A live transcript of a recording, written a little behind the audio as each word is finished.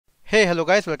Hey, hello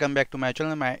guys, welcome back to my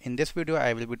channel. In this video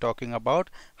I will be talking about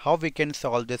how we can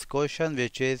solve this question,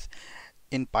 which is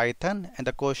in Python, and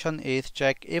the question is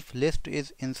check if list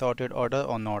is in sorted order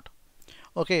or not.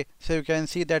 Okay, so you can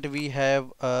see that we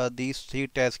have these three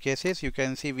test cases. You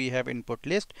can see we have input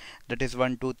list, that is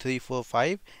 1 2 3 4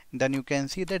 5. Then you can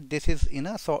see that this is in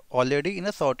a already in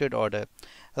a sorted order,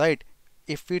 right?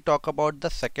 If we talk about the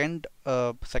second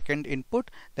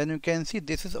input, then you can see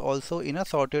this is also in a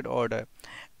sorted order.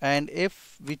 And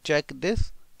if we check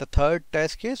this, the third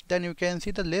test case, then you can see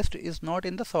the list is not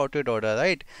in the sorted order,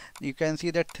 right? You can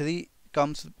see that 3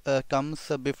 comes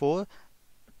before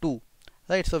 2,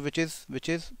 right? So which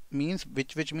means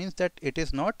that it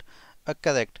is not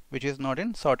correct, which is not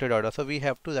in sorted order. So we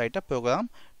have to write a program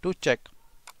to check.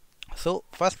 So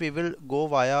first we will go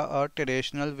via a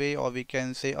traditional way, or we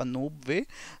can say a noob way.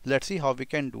 Let's see how we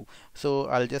can do. So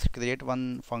I'll just create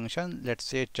one function, let's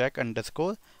say check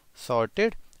underscore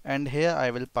sorted, and here I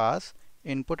will pass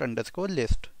input underscore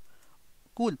list.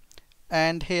 Cool.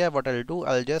 And here what I'll do,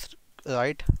 I'll just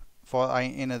write for I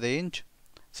in a range.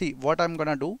 See what I'm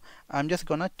gonna do, I'm just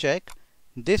gonna check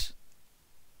this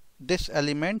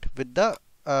element with the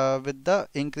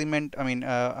increment. I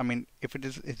mean if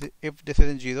this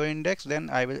is 0 index, then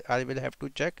I will have to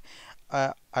check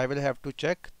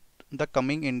the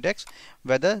coming index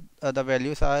whether the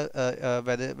values are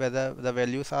whether the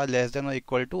values are less than or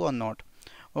equal to or not.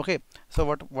 Okay, so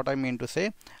what I mean to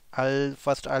say, I'll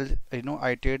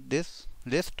iterate this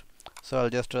list. So I'll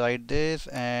just write this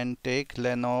and take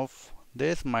len of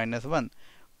this -1.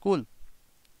 Cool.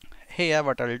 Here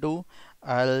what I'll do,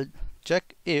 I'll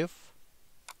check if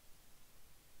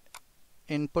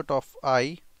input of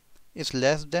I is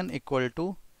less than equal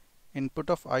to input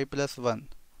of I plus 1.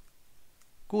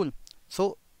 Cool.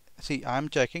 So see, I'm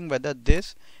checking whether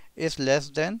this is less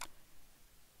than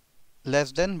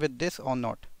with this or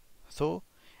not. So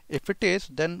if it is,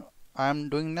 then I'm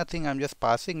doing nothing, I'm just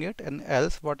passing it. And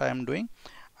else what I am doing,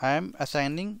 I am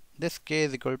assigning this k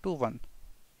is equal to 1.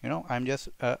 I'm just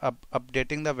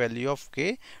updating the value of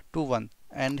k to 1,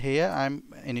 and here I'm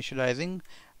initializing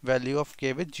value of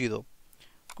k with 0.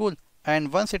 Cool.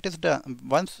 And once it is done,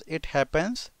 once it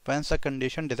happens, once the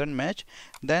condition doesn't match,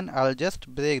 then I'll just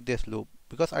break this loop,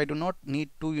 because I do not need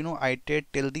to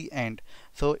iterate till the end.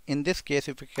 So in this case,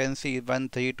 if you can see 1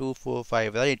 3 2 4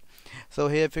 5, right? So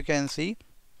here if you can see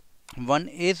 1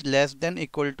 is less than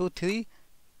equal to 3,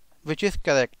 which is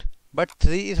correct, but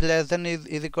 3 is less than is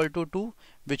equal to 2,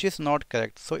 which is not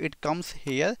correct. So it comes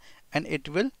here and it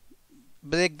will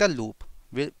break the loop.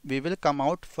 We will come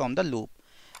out from the loop,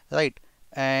 right?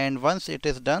 And once it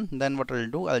is done, then what I'll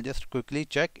do, I'll just quickly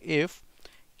check if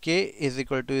k is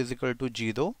equal to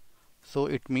 0. So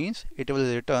it means it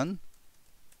will return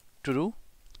true.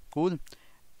 Cool.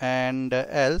 And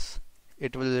else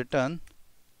it will return,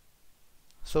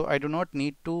 so I do not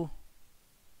need to,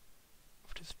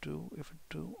 if it is true, if it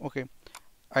true, okay,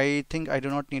 I think I do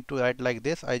not need to write like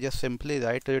this. I just simply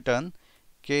write return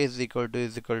k is equal to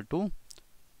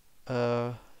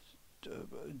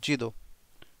 0.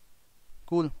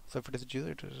 Cool. So if it is 0,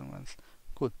 it is 1.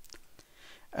 Cool.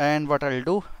 And what I'll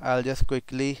do, I'll just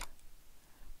quickly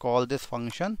call this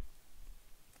function,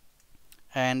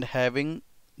 and having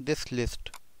this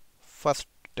list first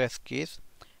test case,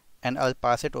 and I'll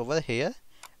pass it over here,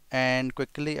 and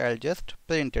quickly I'll just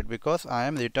print it, because I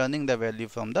am returning the value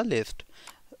from the list,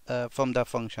 from the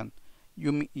function.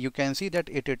 You can see that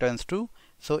it returns true.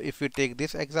 So if we take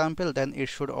this example, then it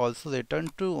should also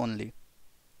return true only.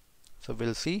 So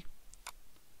we'll see,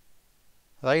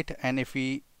 right? And if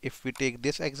we take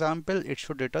this example, it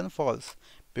should return false,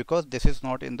 because this is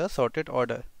not in the sorted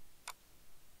order.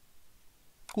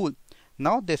 Cool.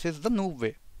 Now this is the noob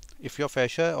way. If you're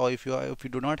fresher, or if you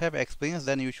do not have experience,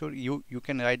 then you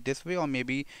can write this way, or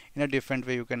maybe in a different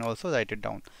way you can also write it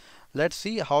down. Let's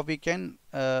see how we can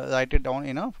write it down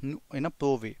in a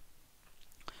pro way.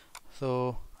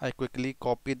 So I quickly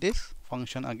copy this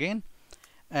function again,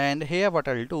 and here what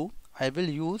I'll do, I will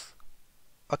use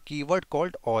a keyword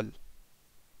called all.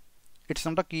 It's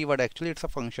not a keyword actually, it's a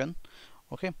function.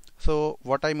 Okay, so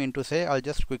what I mean to say, I'll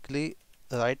just quickly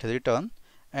write return,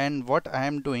 and what I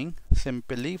am doing,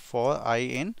 simply for I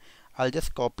in, I'll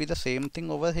just copy the same thing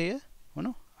over here.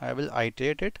 I will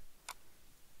iterate it,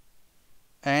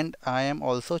 and I am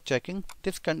also checking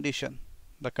this condition.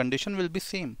 The condition will be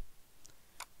same.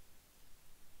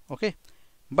 Okay,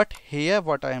 but here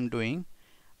what I am doing,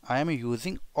 I am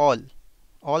using all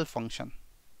function.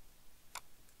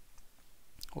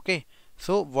 Okay,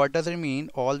 so what does it mean?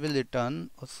 All will return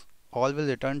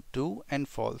true and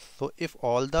false. So if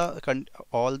all the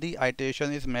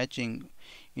iteration is matching,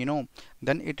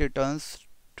 then it returns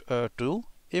true.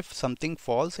 If something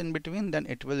false in between, then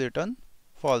it will return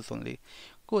false only.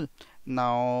 Cool.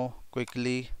 Now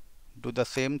quickly do the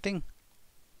same thing.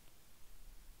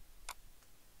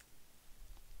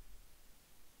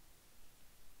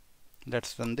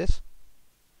 Let's run this.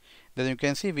 Then you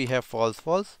can see we have false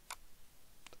false,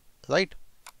 right?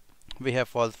 We have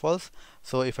false false.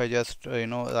 So if I just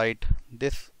write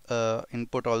this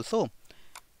input also,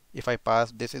 if I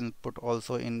pass this input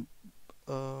also in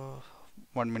 1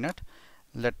 minute,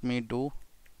 let me do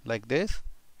like this,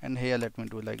 and here let me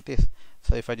do like this.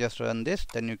 So if I just run this,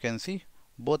 then you can see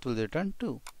both will return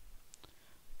true.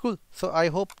 Cool. So I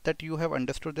hope that you have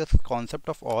understood this concept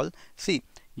of all. See,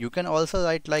 you can also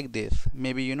write like this.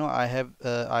 Maybe I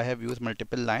have used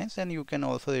multiple lines, and you can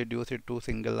also reduce it to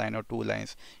single line or 2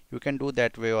 lines. You can do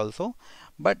that way also,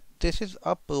 but this is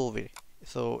a pro way.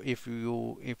 So if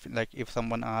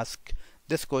someone asks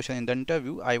this question in the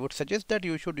interview, I would suggest that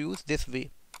you should use this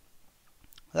way,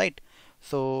 right?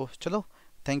 So chalo,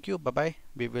 thank you, bye bye.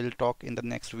 We will talk in the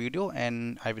next video,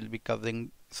 and I will be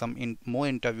covering some more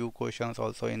interview questions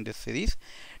also in this series.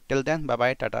 Till then, bye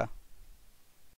bye, tata.